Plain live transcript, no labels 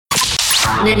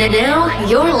Now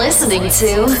you're listening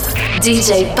to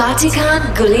DJ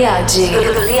Batikan Gulyagci.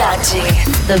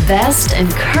 The best and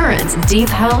current deep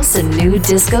house and new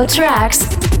disco tracks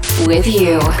with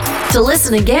you. To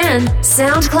listen again,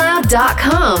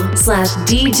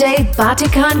 soundcloud.com/DJ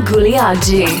Batikan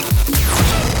Gulyagci.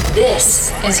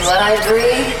 This is what I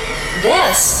breathe.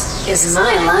 This is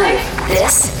my life.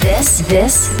 This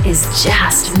is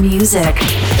just music.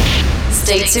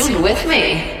 Stay tuned with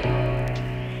me.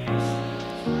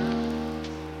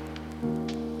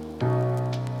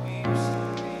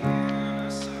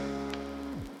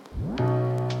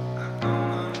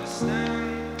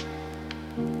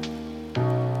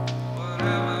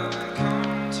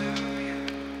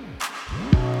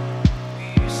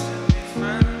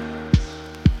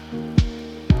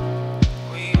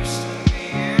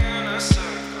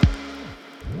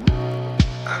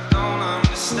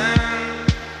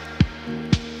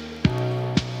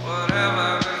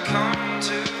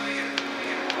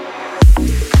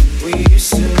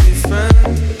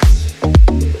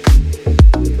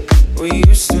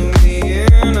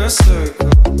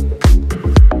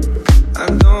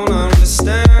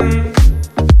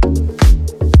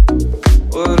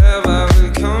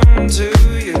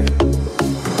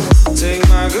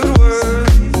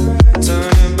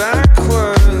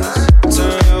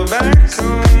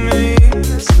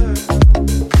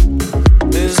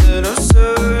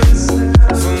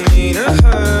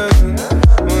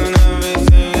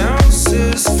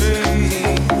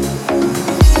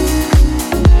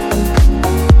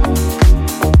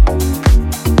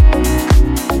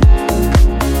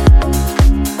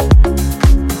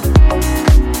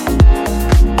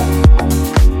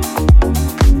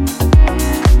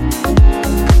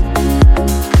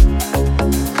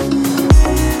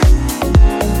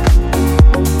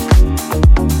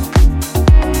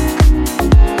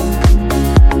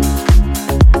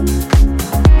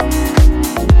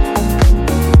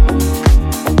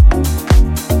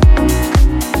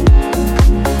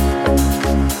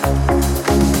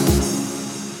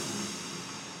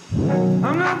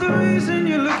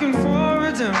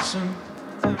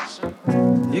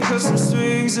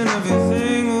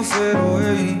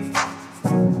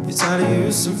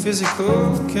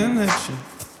 Physical connection.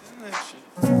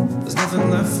 There's nothing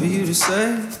left for you to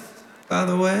say, by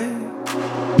the way.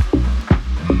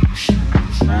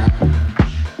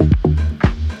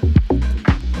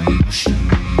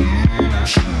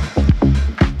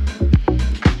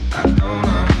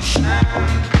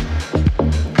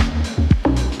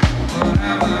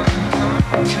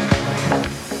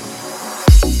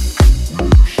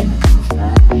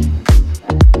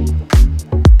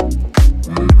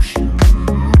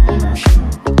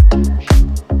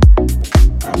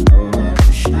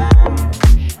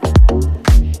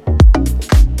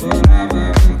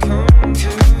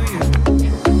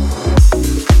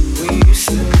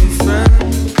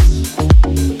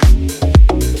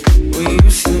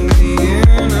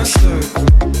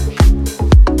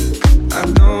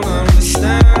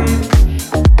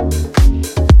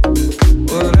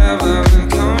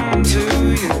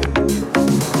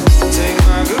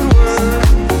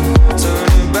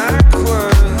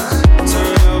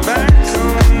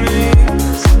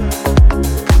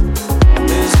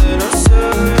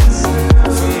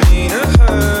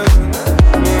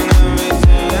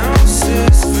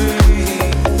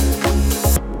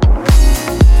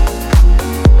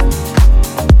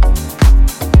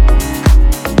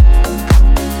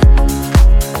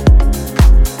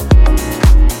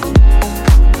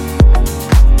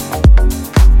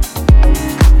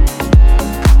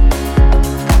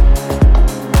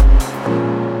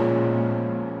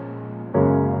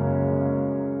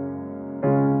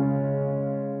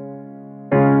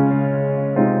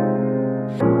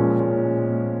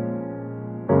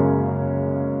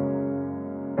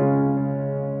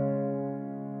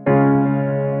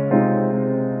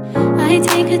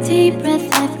 take a deep breath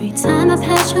every time I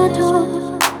pass your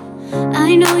door.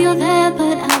 I know you're there,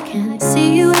 but I can't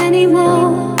see you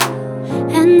anymore.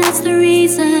 And that's the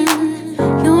reason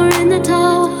you're in the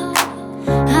dark.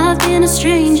 I've been a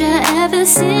stranger ever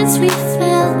since we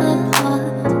fell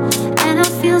apart, and I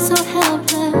feel so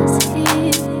helpless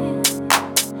here.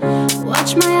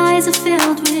 Watch, my eyes are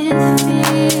filled with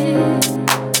fear.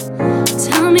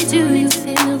 Tell me, do you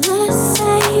feel the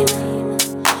same?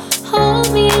 Hold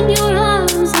me in your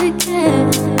arms again.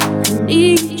 I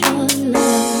need your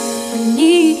love, I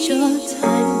need your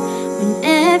time. When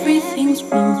everything's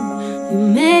wrong, you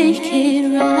make it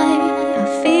right. I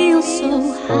feel so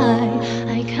high,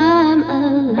 I come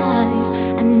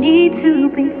alive. I need to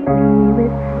be free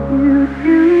with you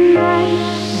tonight.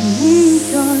 I need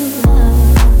your love.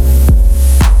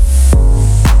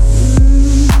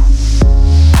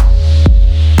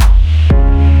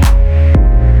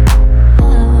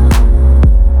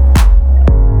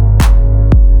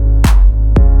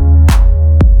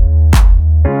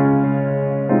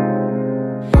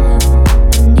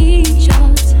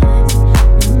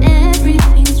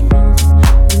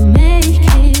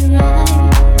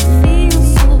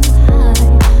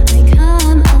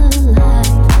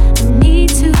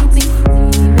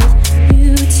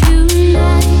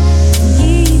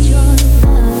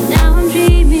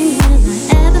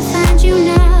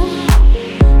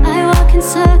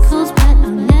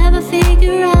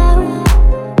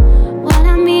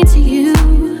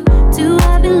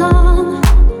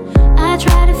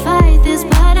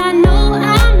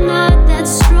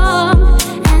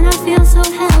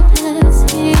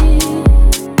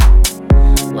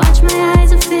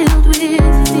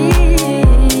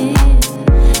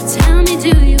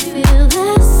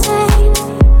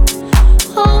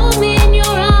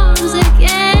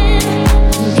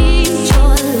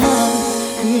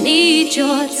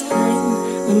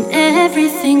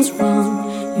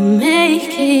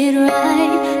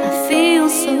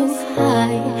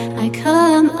 I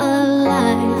come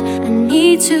alive. I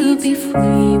need to be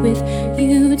free with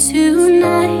you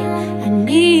tonight. I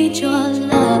need your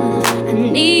love, I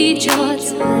need your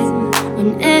time.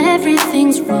 When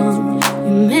everything's wrong,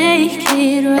 you make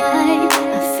it right.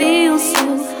 I feel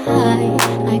so high,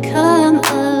 I come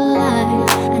alive.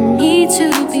 I need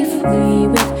to be free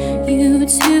with you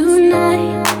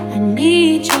tonight. I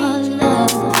need your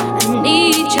love, I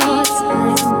need your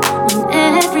time. When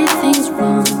everything's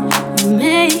wrong, you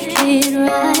make it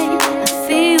right. I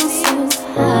feel so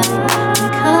high, I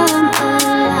come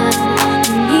alive.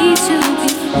 I need to be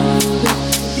free with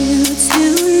you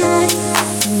tonight.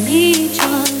 I need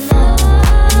your love,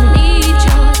 I need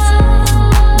your time.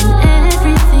 When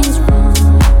everything's wrong,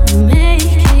 you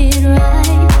make it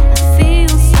right. I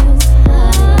feel so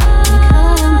high, I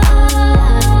come alive.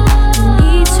 I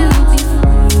need to be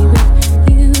free with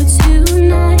you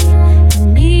tonight. I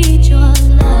need your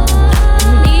love, I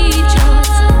need your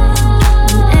time.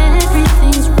 When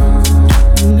everything's wrong,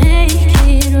 you make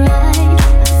it right.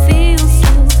 I feel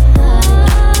so high, I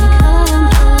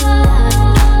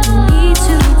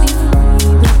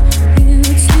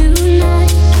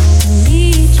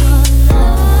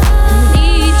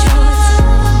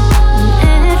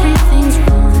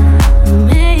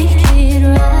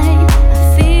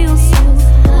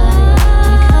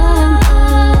come alive. I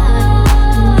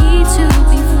need to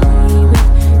be free with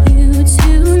you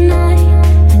tonight.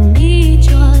 I need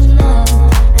your love,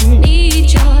 I need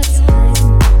your time.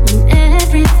 When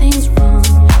everything's wrong,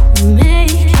 you make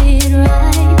it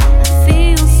right. I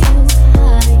feel so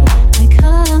high, I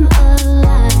come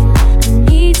alive. I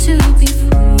need to be free with you tonight. I need your love, I need your time. When everything's wrong, you make it right. I feel so high, I come alive. I need to be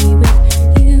free with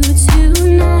you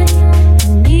tonight.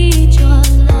 I need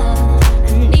your love,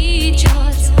 I need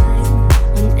your time.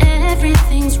 When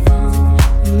everything's wrong,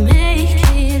 you make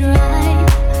it right.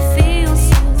 I feel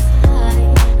so high,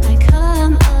 I come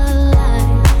alive.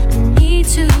 I need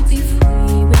to be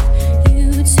free with you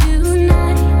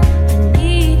tonight. I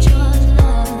need your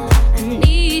love, I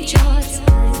need your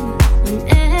time. When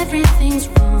everything's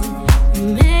wrong, you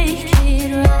make it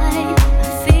right. I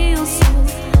feel so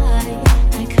high,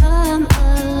 I come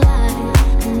alive.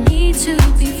 I need to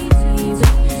be free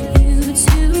with you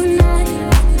tonight.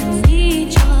 I need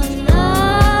your love,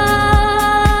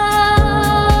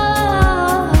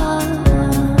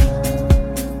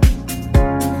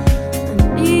 I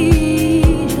need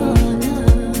your love.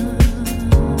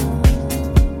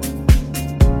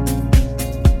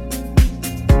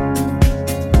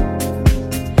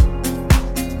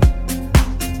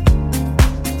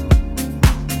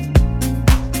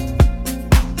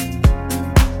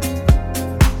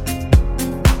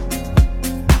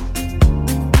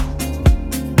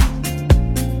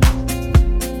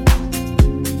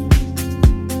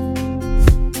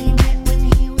 When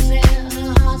he was in the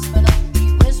hospital, he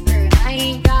whispered, I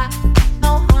ain't got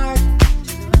no heart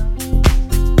to run.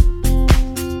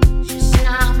 She said,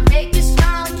 I'll make you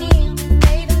smile again.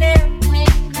 Made an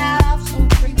airplane out of some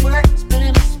free words, but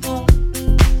in a spoon.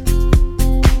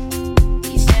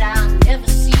 He said, I'll never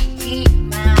see again.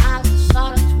 My eyes are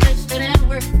sort of twisted and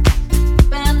were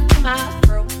bent to my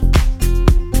throat.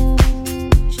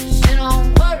 She said, don't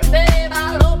worry, babe,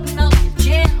 I'll open up your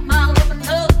jam. I'll open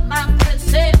up my good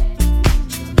self.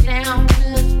 Down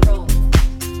this road.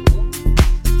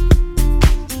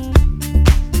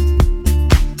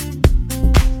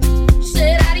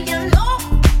 Said, how do you know?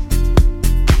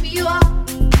 Maybe you are.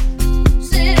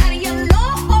 Said, how do you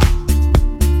know?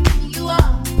 Maybe you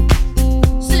are.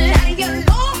 Said, how do you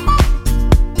know?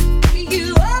 Maybe you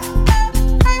are.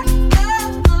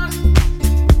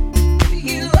 Maybe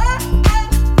you are.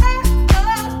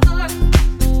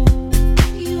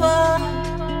 Maybe you are.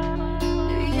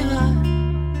 Maybe you are.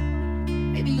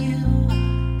 Maybe you are.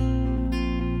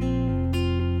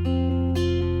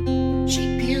 She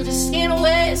peeled his skin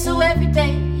away, so every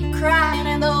day he'd cry, and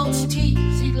in those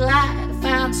tears he'd lie to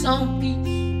find some peace.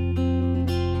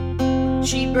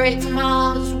 She'd break from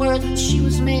all his words, but she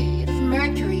was made of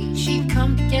mercury. She'd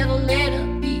come together later,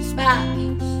 piece by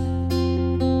piece.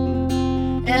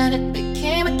 And it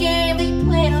became a game they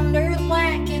played under the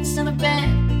blankets in a bed,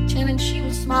 pretending she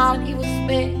was small and he was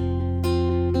big.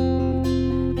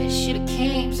 They should have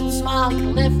came so small he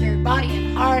could lift her body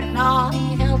and heart and all.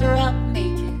 He held her up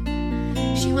naked.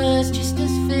 She was just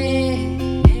as fit,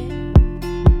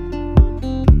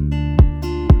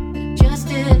 just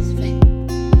as fit.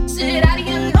 Said, how do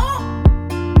you know?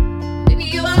 Maybe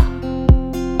you are.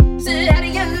 Said, how do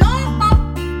you know?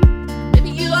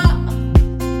 Maybe you are.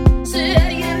 Said, how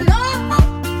do you know?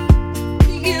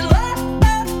 Maybe you are.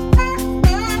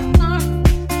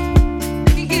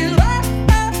 Maybe you are.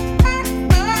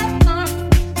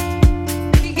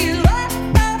 Maybe you are.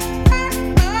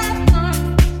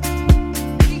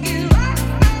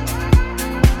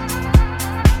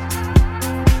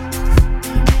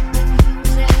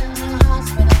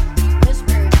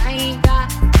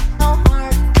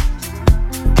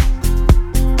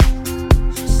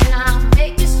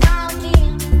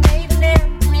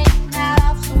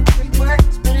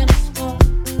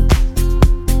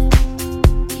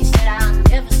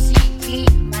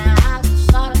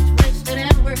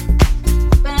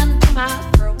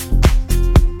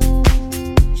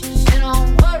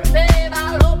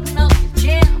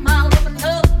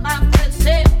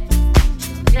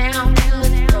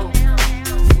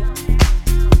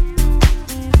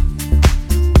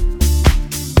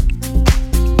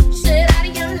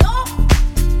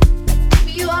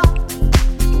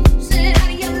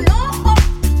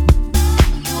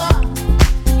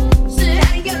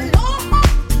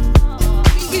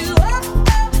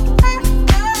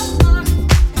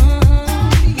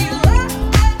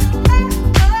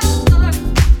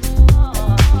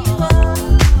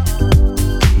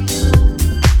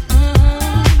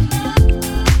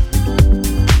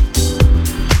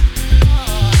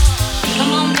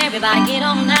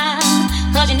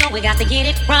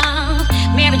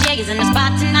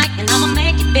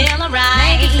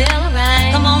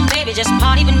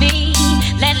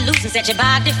 set your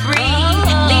body free.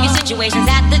 Leave your situations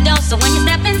at the door, so when you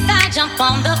step inside, jump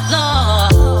on the floor.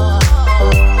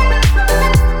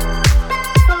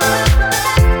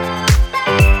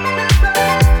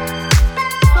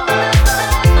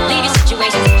 Leave your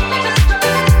situations.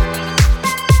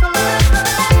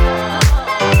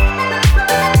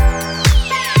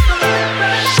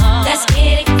 Let's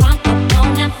get it crunk up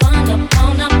on that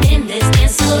fun up in this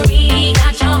dancery.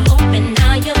 Got y'all open,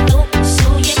 now you're open,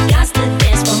 so you got to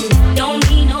dance for me. Don't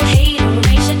need no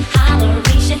hateration,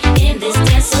 holleration in this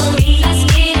dancery. Let's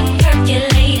get it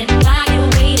percolated while you're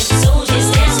waiting, so just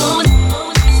dance for me.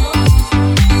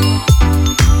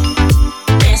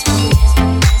 Dance for me.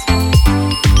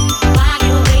 While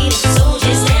you're waiting, so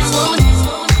just dance for me.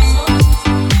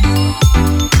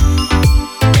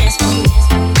 Dance for me.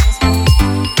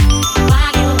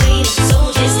 While you're waiting, so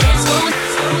just dance for me.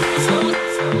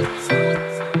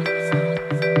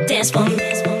 Dance for me.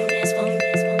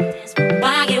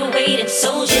 While you're waiting, so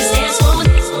just dance for me.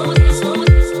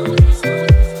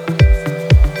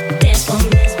 Dance for me.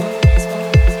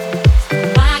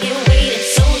 While you're waiting,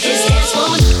 so just dance for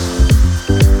me.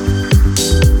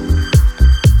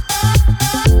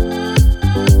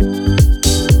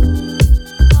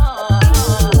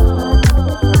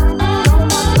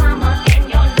 Drama in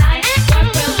your life. Work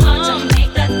real hard to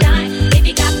make a dime. If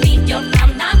you got beef, you're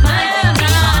from not mine. We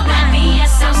all happy and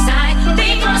Southside. We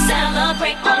gon'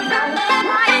 celebrate all night.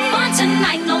 Have fun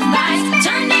tonight, no fights.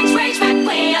 Turn that rage back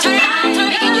way up high.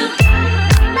 Making you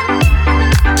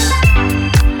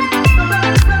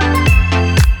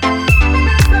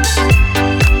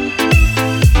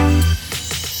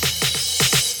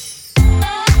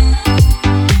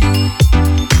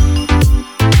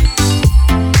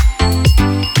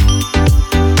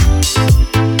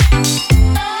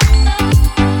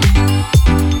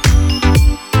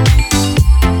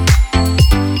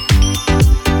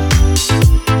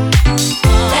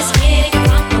let's get it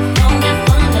crunk up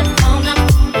on that fun up.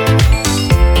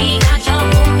 We got y'all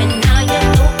open, now you're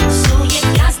open, so you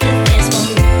got to dance for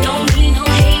me. Don't need no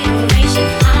hateration,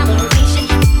 holleration.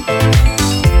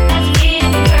 Let's get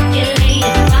it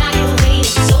percolated while you're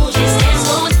waiting, so just dance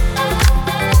for me.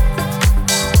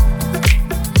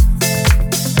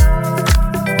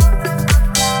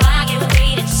 While you're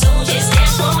waiting, so just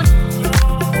dance for me.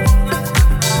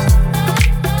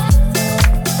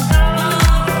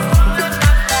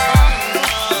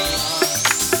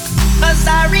 'Cause I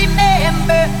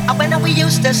remember when we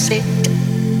used to sit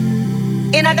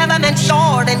in a government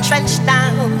short and trenched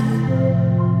down,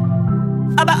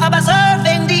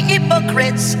 observing the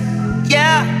hypocrites,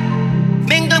 yeah,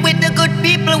 mingle with the good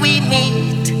people we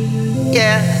meet,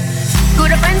 yeah.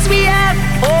 Good friends we have,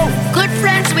 oh, good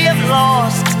friends we have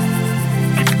lost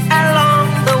along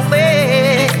the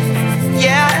way,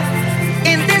 yeah.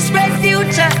 In this red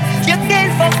future, you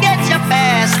can't forget your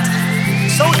past,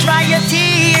 so dry your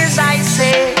tears, I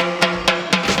say.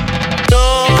 No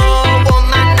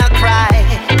woman no cry.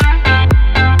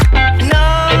 No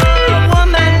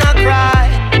woman no cry.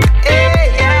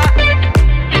 Hey, yeah.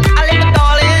 I little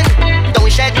darling,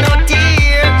 don't shed no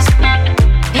tears.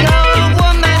 No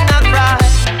woman no cry.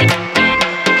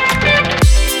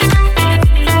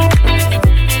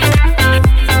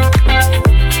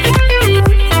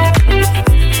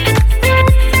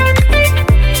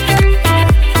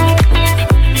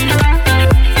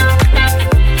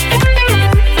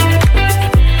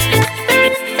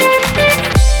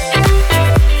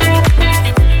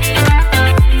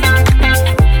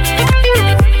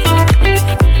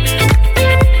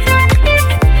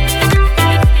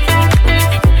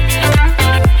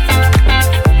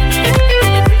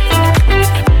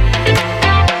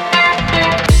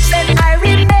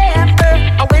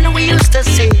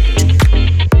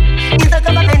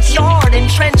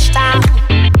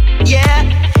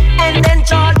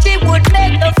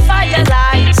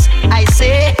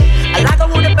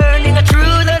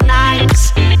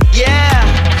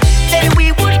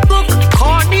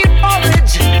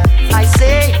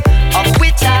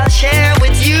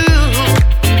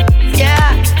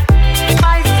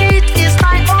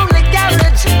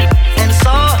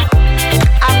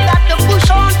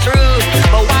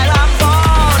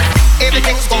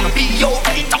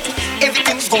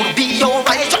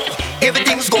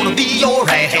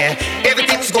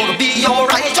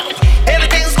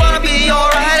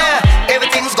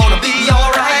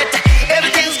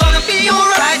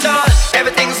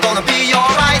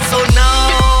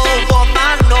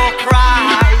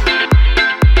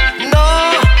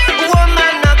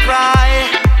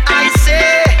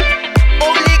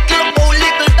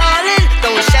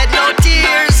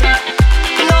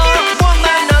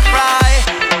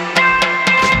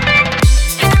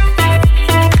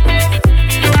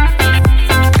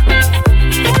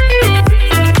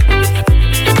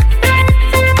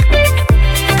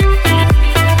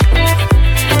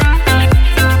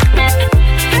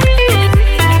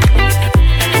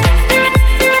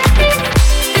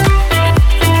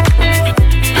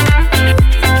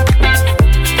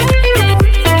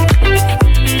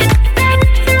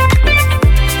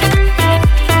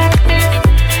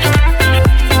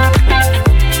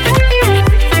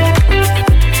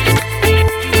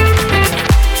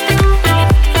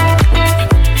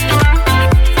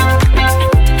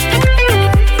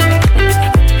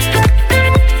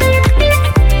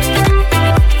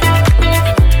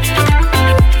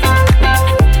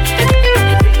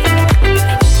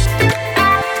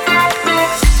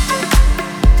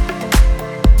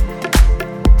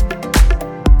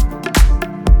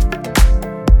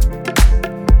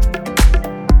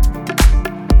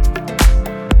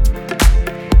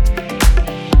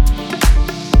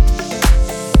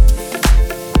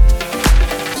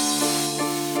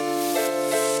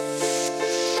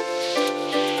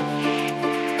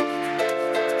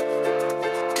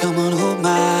 Come on, hold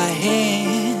my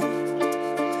hand.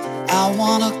 I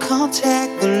wanna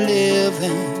contact the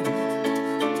living.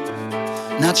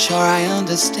 Not sure I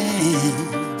understand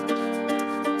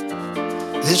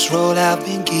this role I've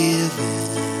been given.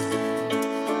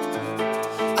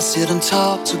 I sit and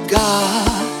talk to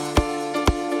God,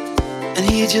 and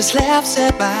He just laughs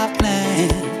at my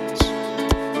plans.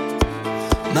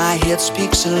 My head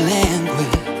speaks a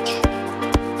language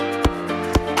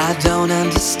I don't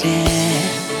understand.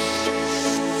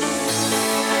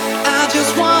 I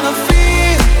just wanna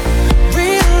feel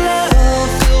real love,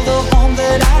 feel the home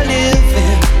that I live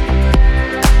in.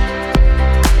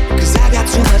 'Cause I got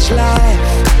too much life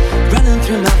running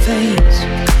through my veins,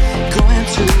 going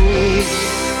to waste.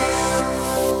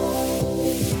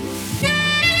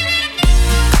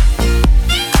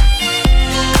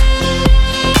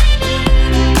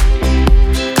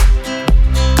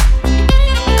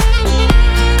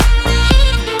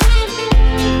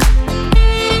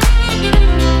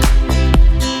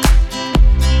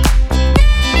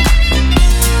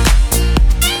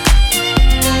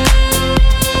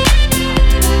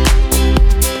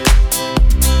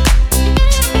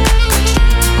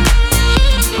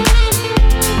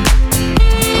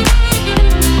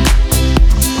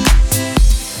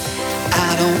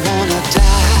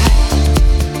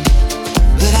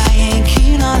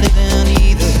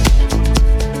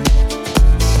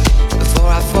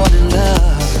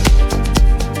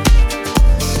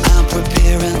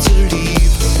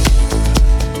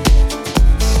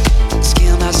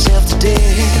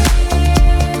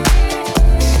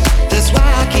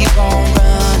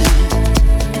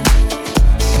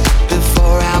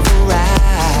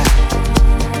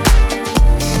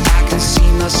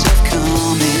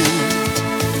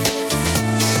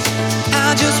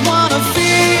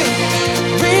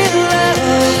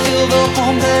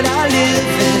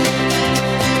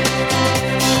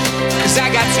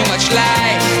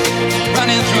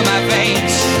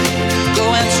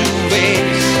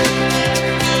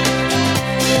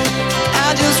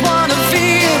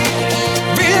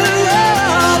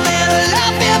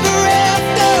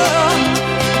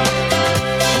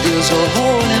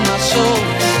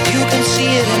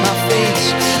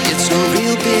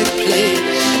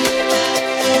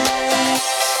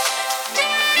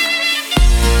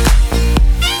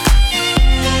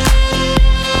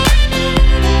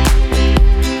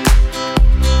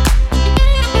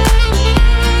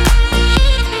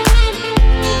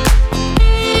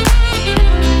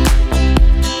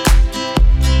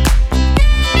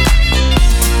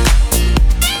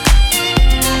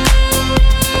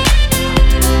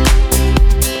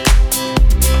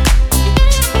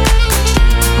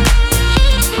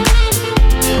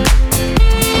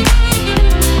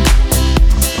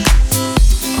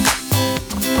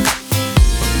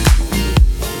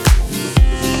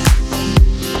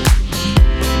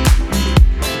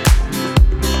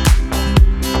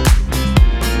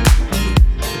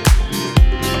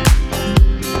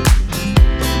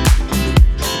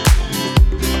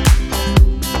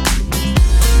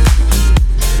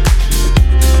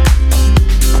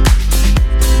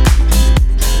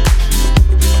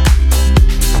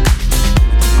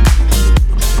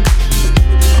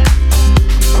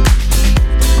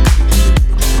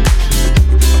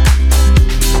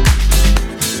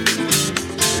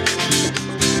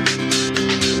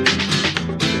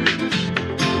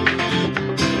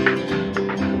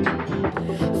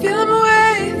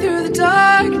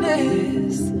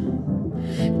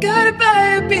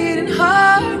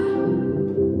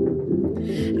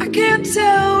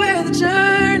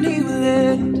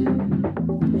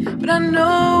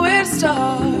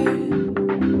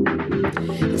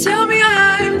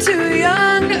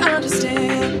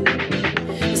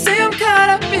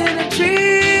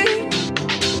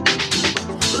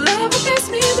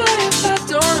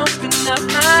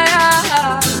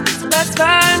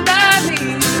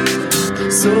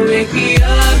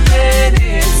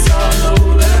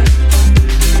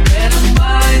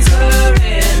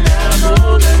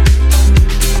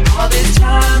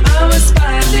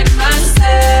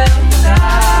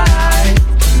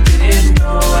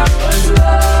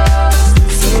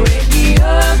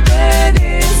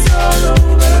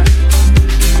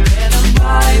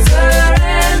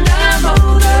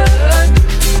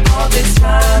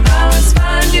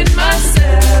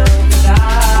 Myself, I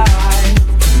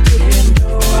didn't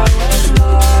know I was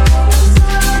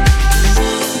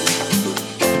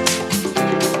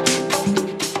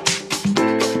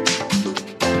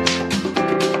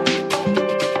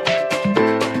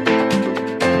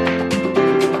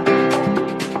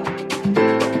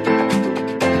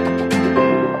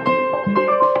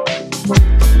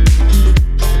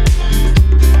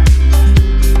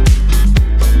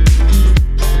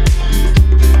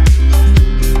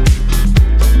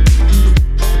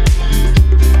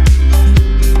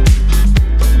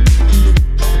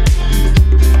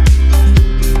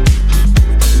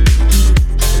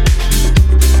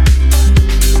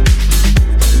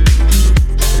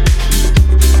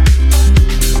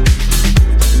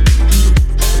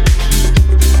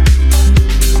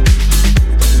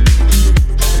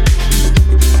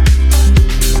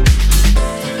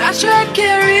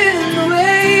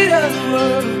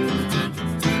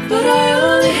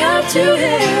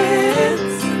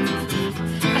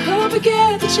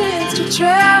chance to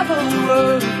travel the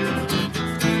world,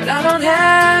 but I don't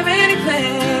have any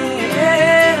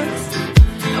plans.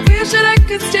 I wish that I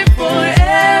could stay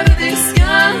forever this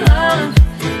young,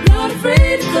 not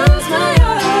afraid to close my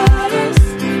eyes.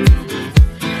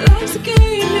 Life's a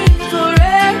game made for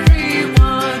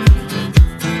everyone,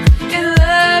 and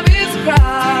love is a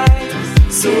prize.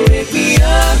 So wake me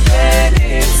up when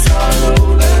it's all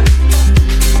over,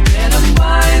 and I'm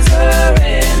wiser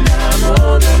and I'm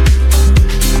older.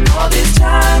 All this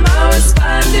time I was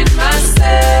finding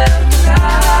myself,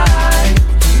 I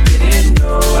didn't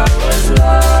know I was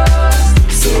lost.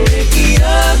 So wake me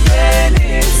up when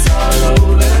it's all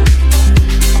over,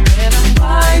 and I'm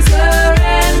wiser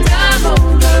and I'm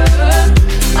older.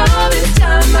 All this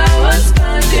time I was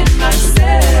finding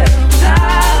myself,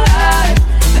 I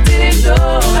didn't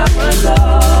know I was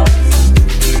lost.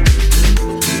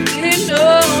 Didn't know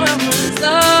I was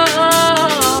lost.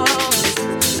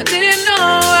 I didn't know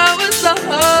I was lost.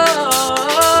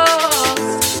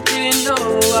 Didn't know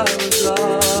I was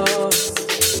lost.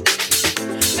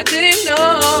 I didn't know.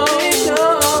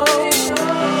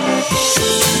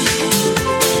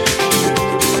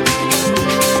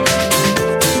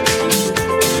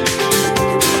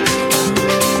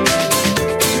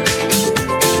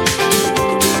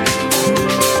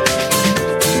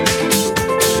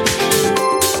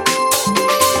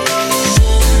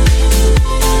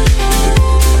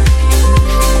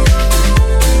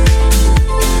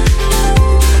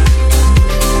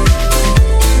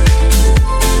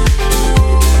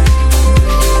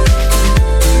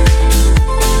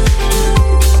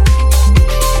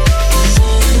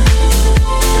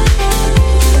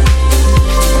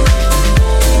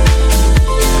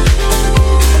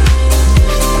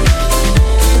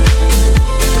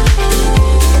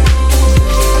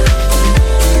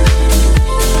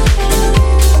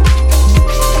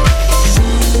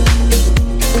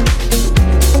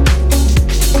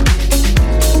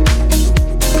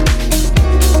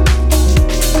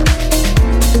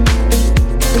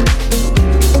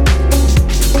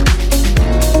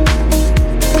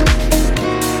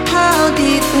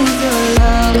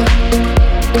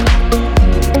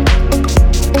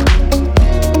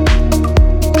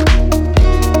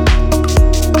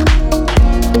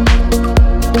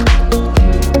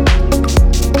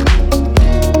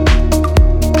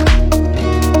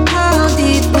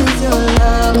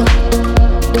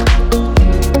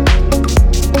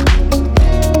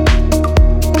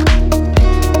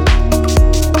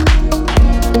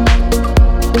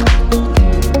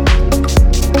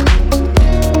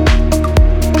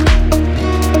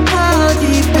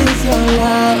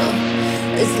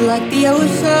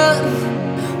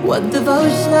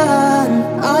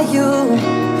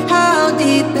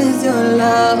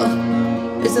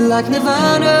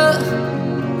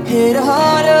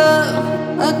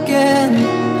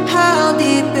 How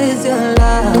deep is your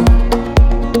love?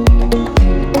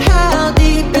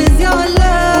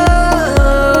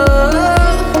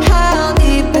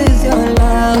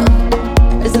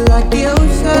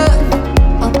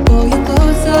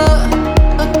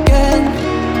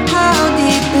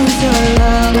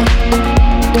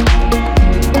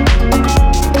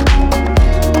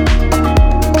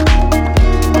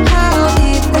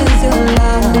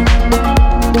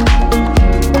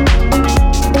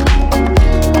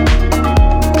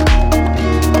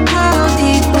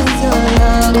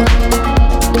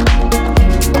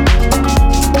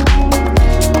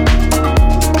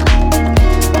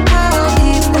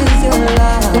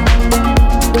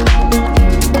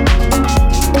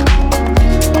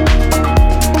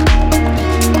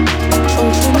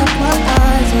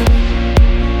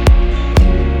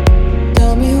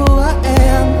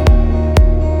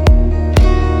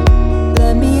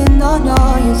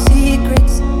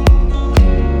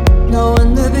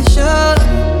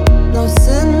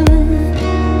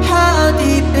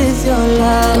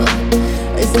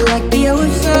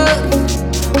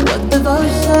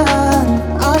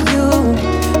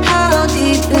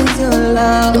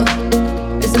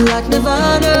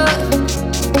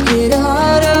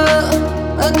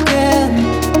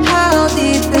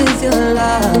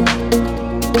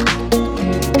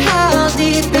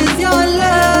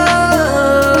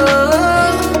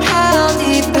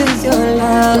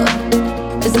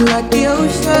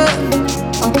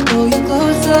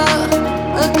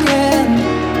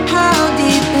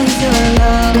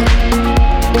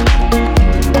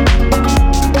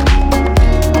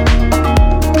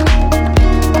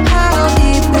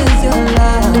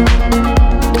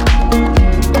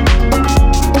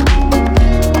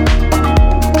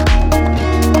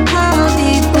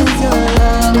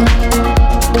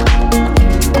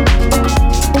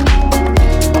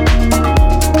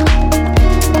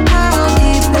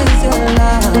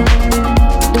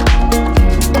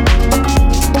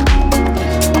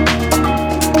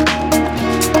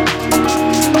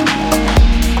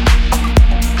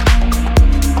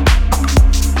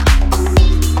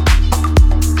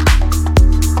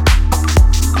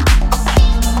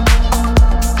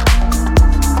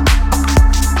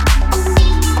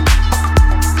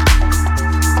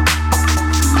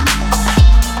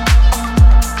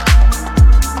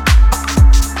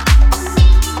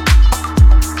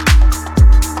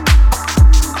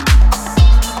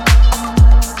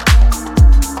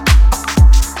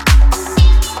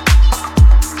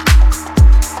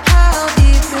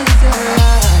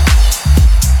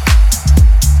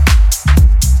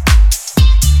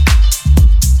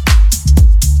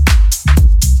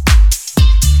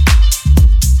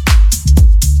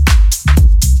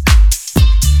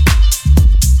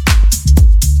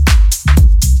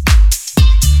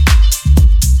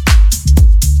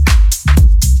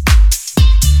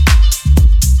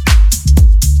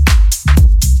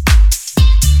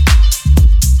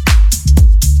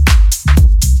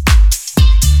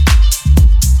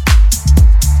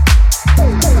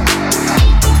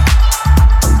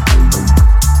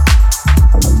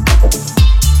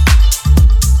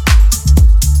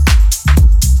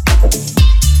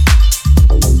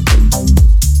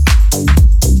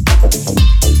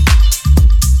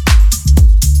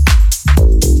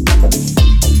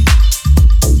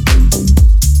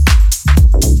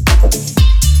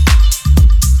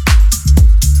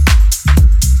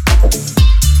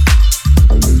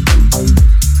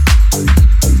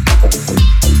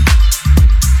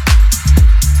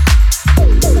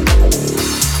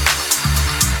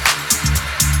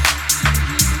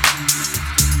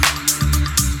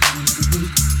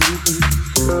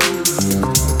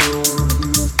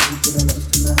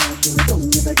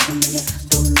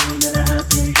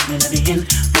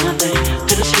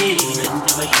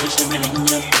 in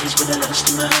your face with a lust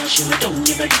in my heart. You don't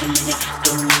give a damn, and you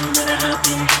don't know that I have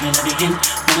been. When I begin,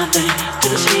 one thing to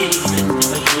the sea, and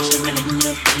never use them in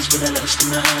your face with a lust in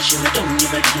my heart. You don't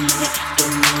give a damn, and you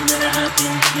don't know that I have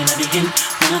been. When I begin,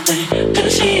 one thing to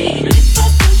the sea. If I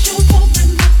was your woman,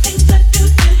 the things I do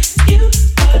to you,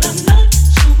 but I'm not,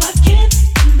 so I can't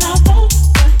and I won't.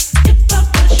 But if I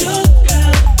was your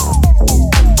girl.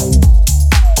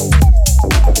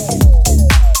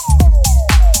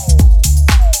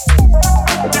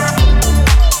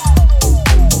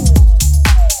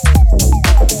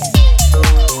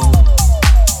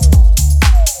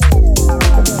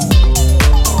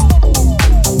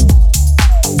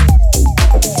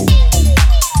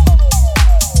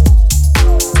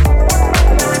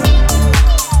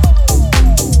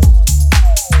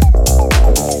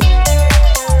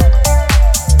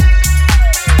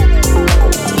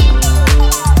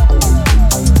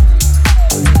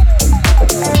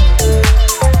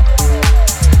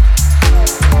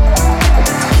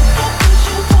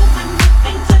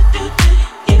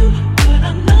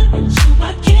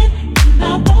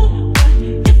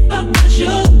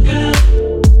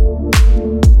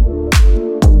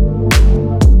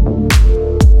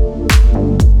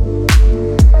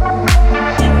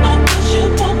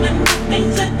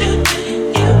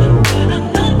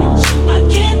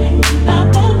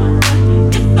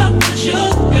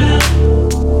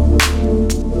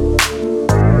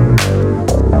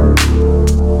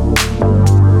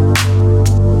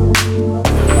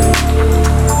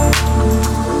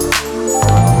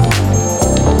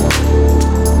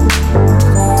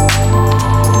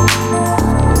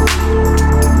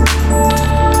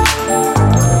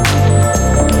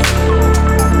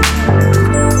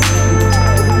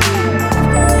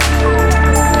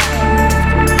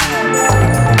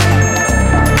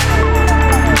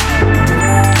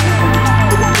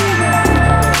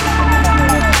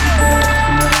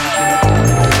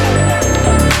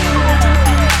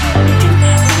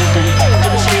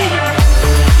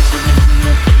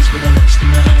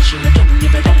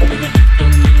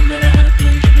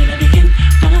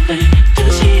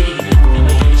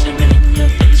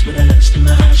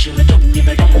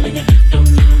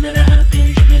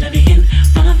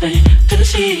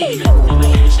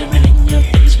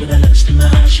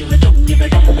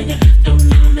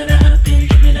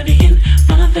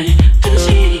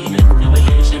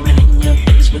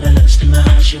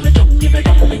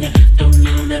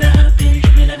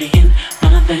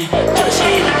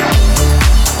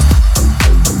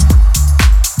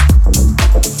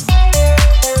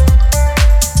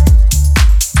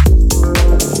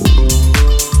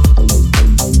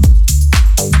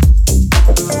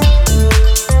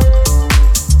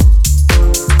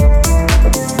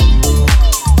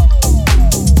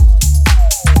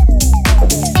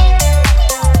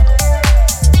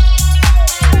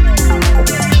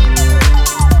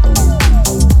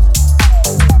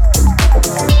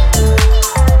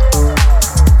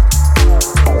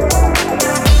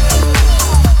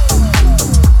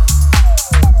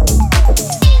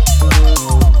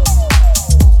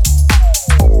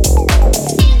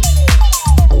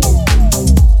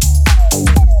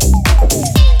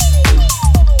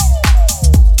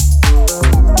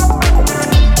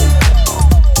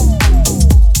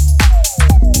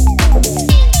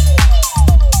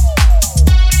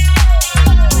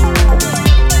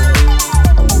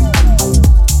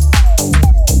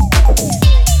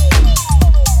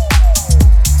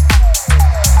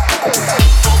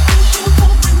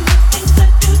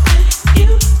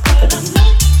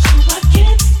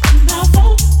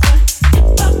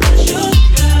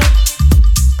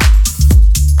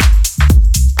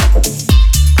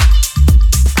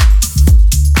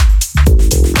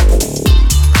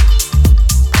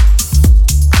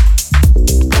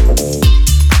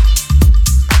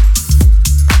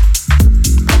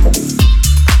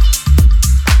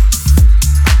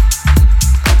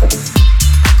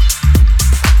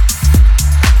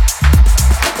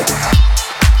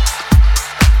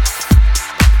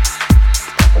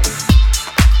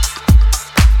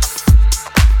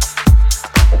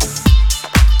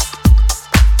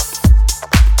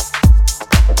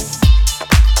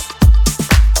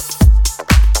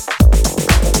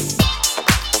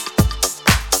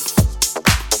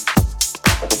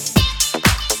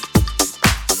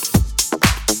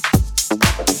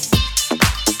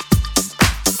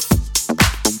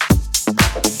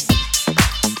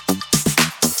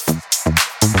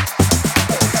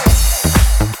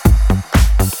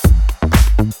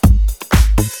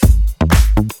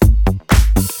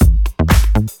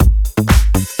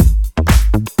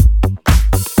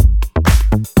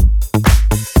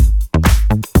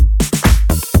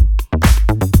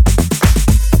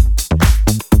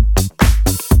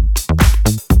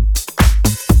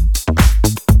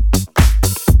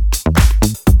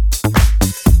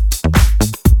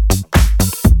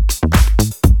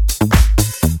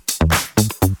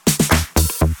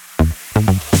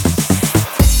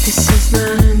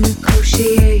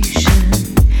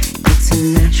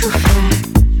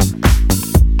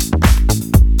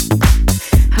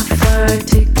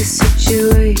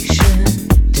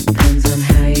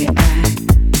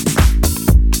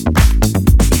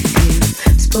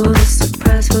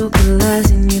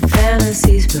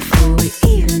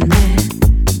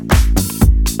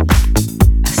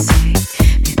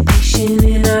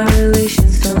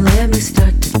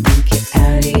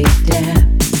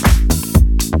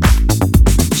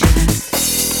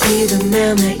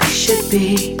 man that you should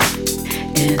be,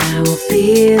 and I will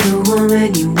be the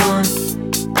woman you want.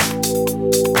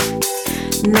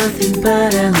 Nothing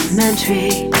but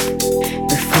elementary.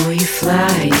 Before you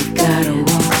fly, you gotta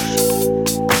wash.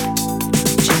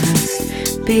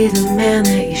 Just be the man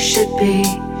that you should be.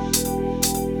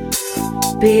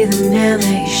 Be the man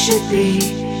that you should be.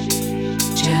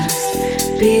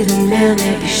 Just be the man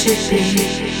that you should be.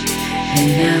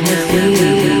 And I will be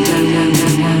the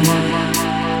one.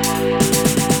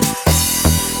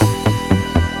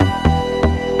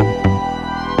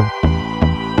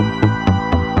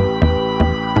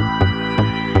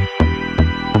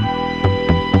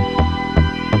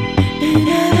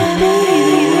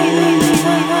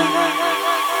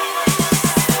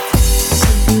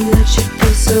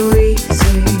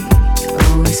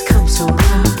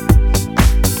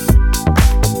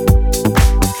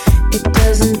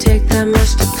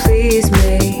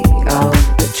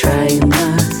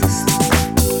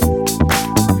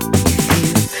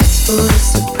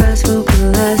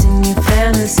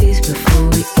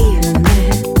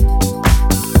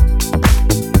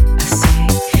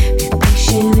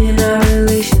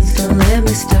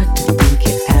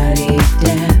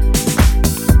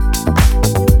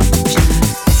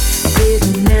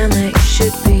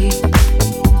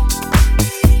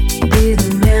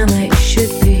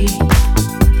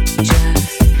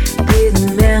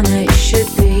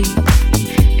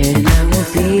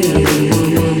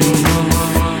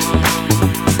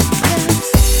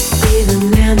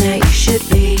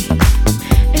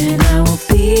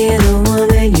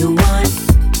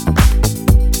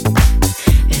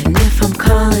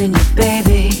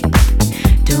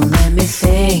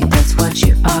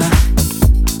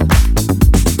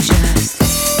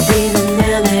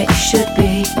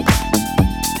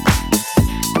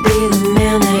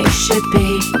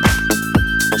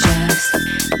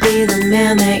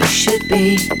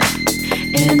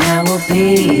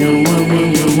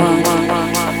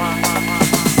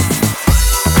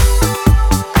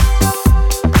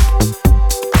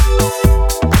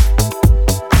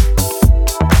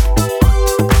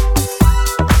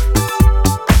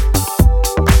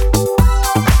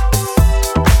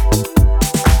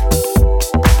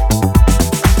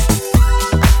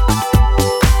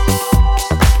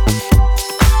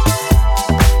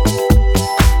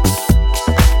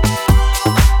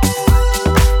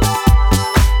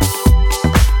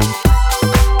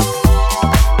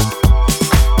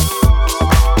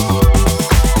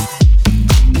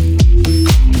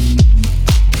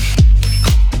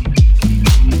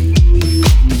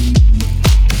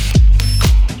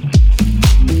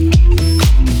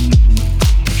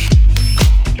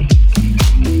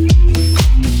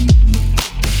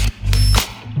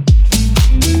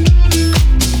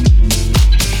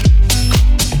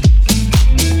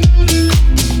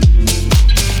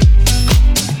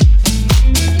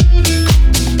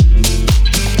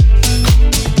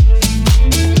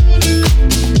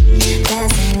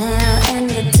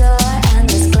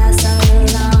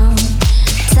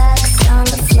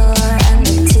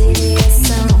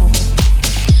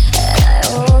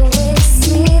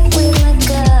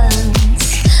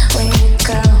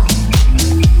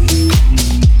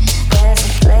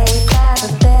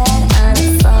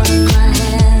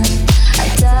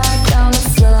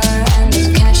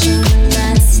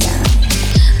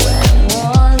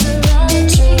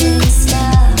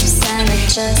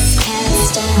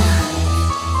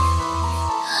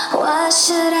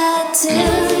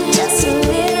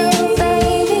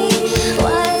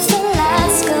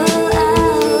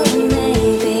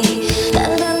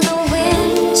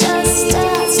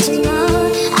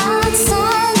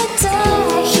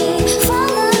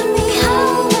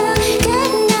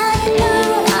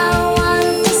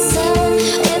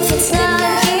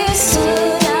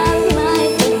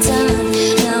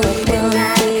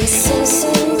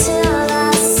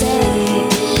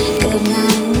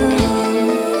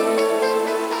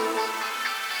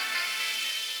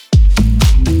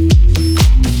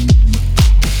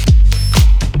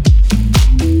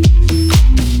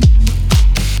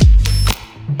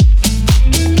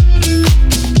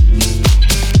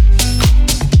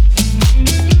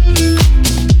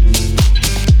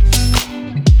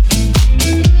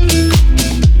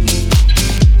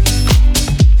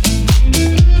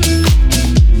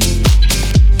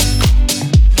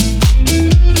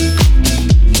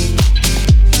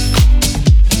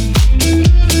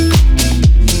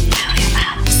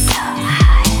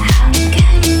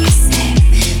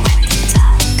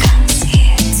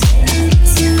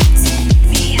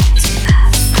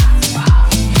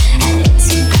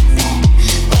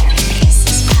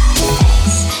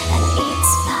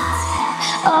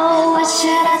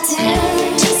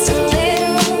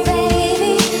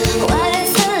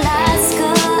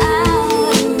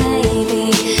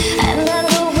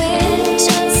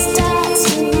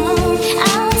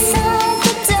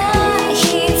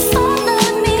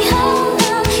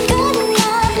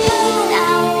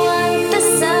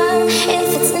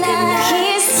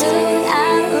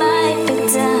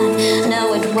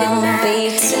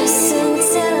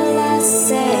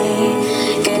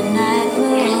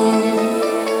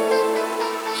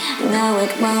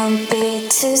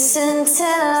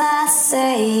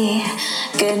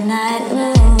 midnight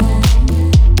moon.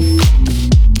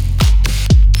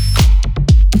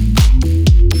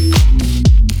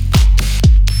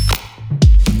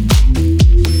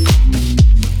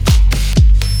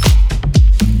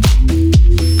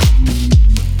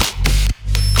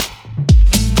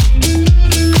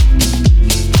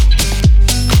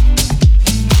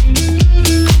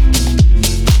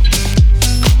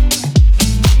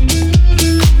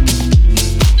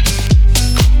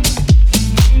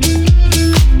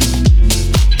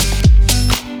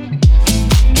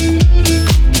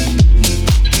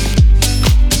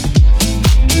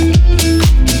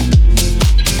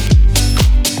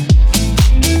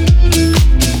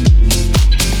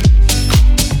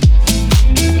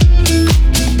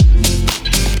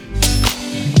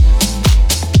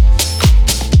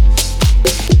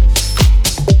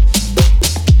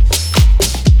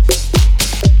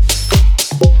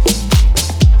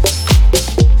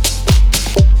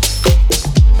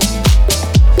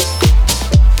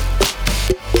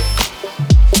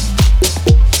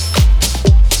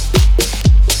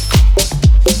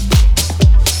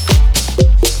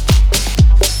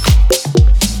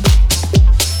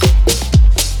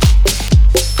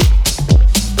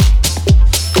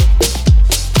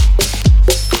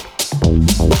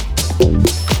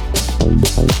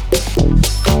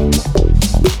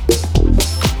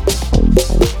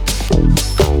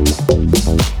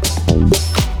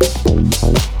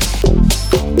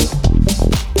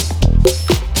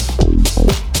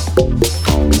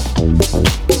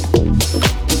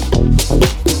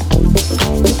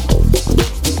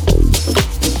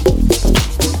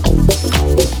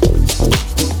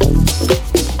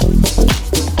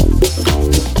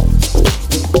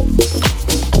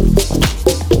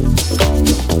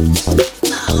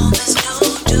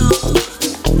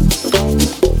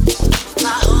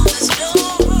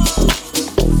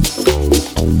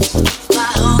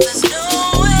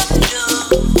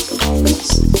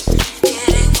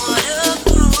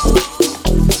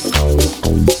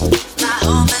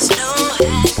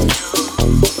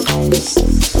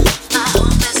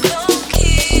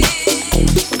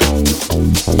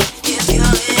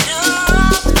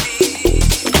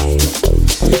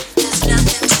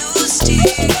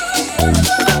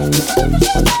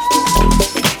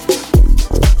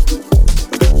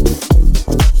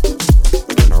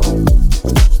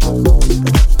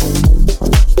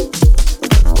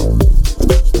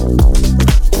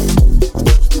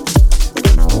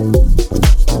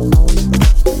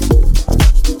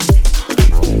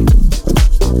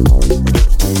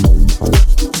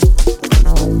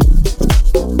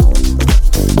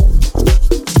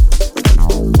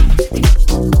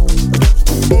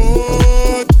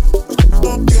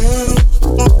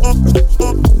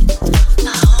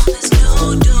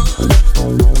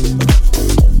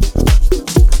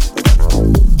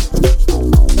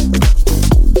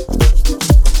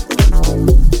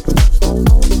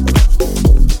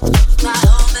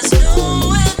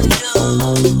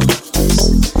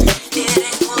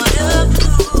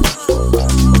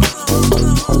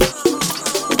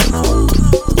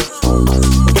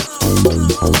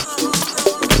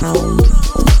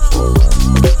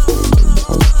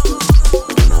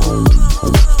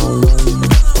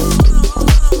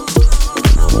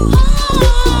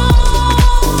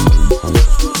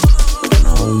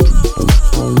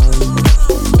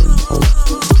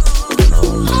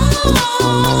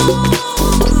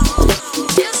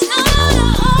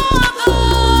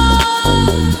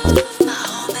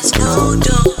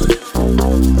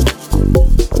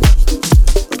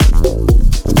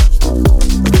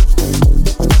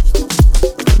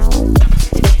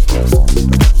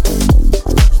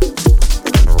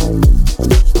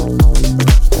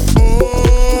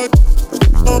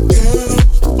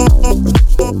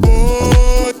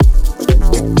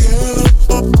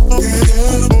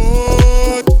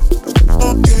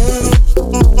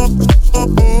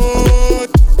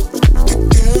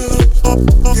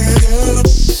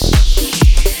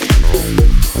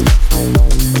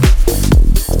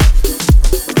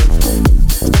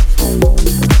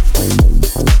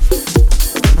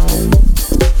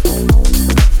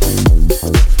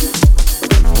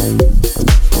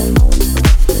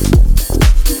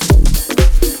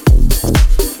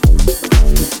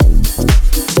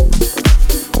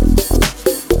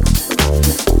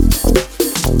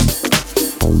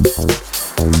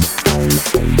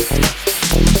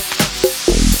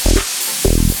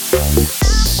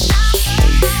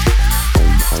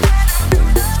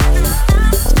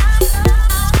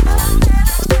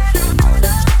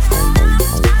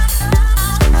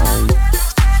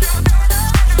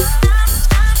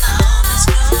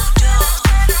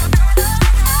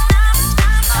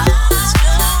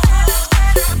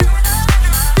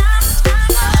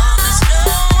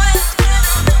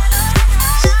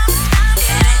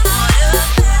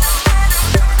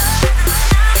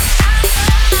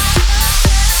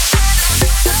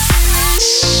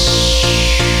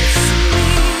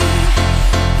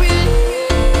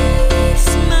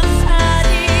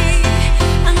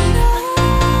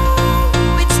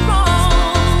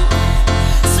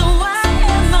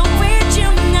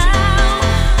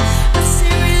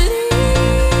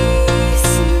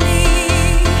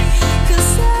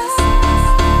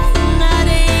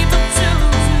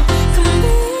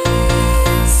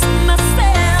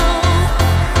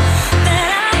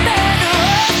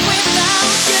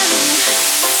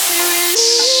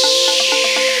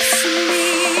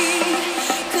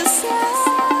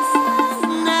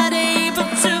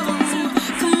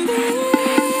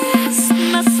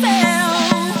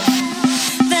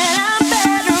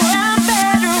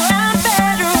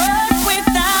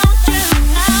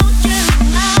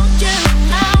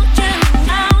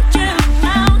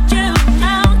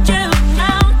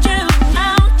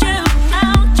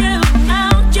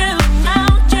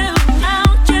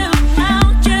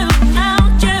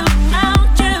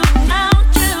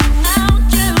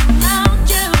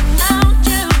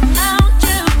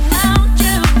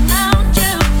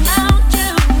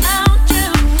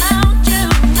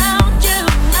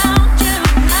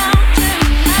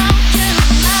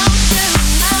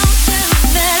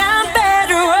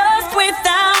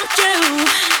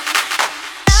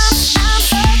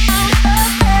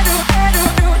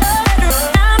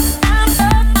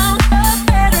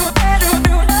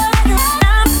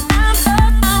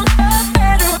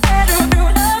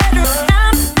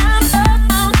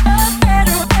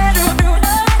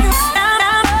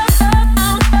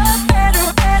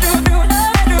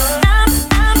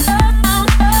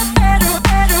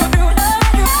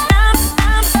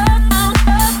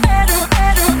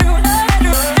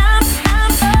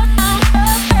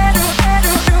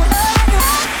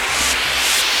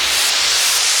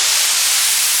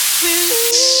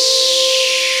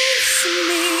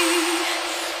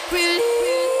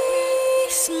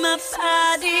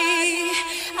 body.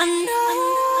 I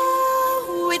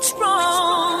know it's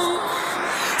wrong.